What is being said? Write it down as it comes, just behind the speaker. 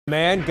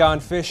Man gone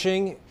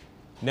fishing,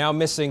 now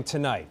missing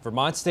tonight.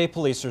 Vermont State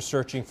Police are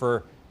searching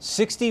for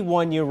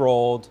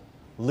 61-year-old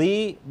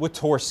Lee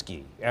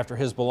Wiktorski after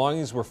his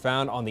belongings were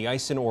found on the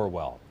ice in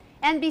Orwell.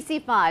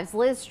 NBC5's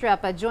Liz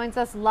Streppa joins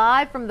us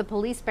live from the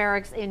police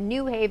barracks in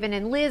New Haven.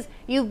 And Liz,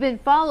 you've been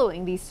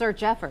following these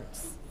search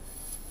efforts.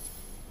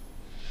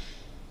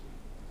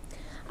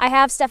 I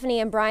have,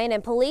 Stephanie and Brian,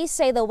 and police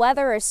say the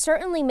weather is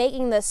certainly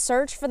making the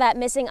search for that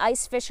missing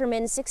ice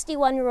fisherman,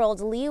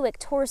 61-year-old Lee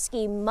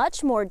Wiktorski,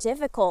 much more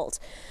difficult.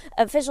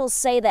 Officials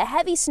say the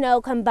heavy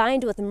snow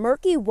combined with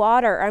murky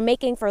water are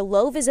making for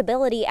low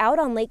visibility out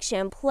on Lake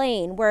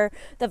Champlain, where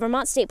the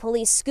Vermont State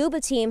Police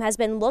scuba team has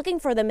been looking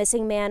for the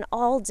missing man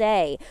all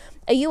day.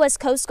 A U.S.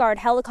 Coast Guard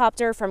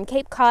helicopter from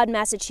Cape Cod,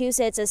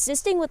 Massachusetts,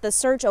 assisting with the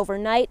search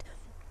overnight.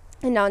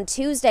 And on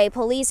Tuesday,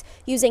 police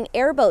using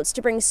airboats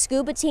to bring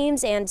scuba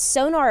teams and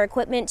sonar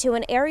equipment to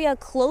an area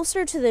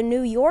closer to the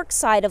New York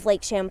side of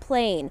Lake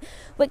Champlain.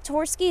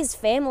 Wiktorski's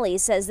family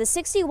says the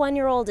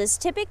 61-year-old is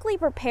typically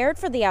prepared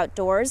for the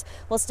outdoors,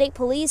 while state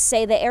police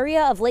say the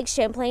area of Lake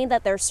Champlain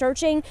that they're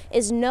searching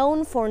is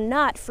known for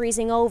not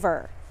freezing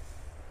over.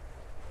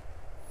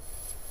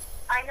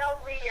 I know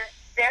Lee is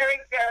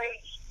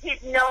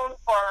he's known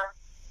for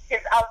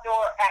his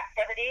outdoor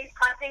activities.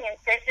 Hunting and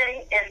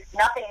fishing is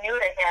nothing new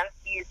to him.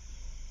 He's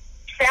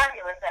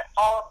fabulous at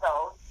all of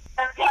those.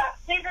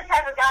 He's the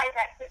type of guy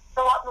that could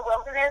go out in the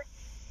wilderness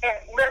and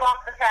live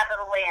off the fat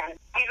of the land.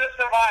 He's a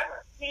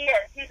survivor. He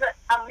is. He's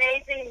an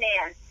amazing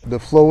man. The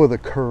flow of the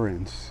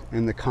currents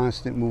and the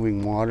constant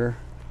moving water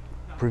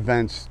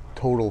prevents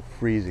total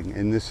freezing.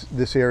 And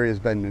this area has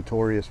been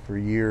notorious for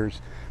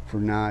years for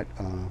not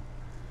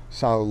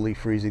solidly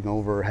freezing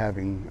over or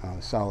having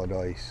solid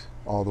ice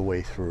all the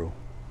way through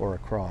or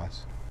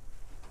across.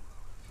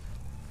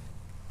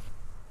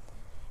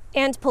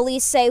 And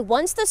police say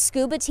once the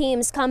scuba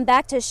teams come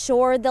back to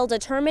shore, they'll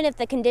determine if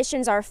the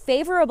conditions are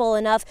favorable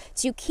enough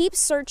to keep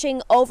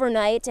searching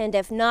overnight, and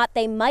if not,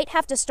 they might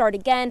have to start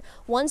again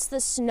once the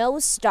snow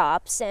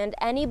stops. And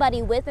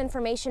anybody with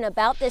information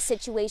about this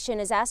situation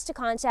is asked to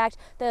contact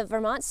the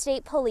Vermont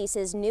State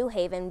Police's New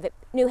Haven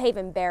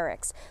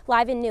barracks.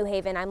 Live in New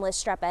Haven, I'm Liz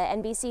Streppa,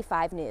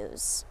 NBC5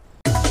 News.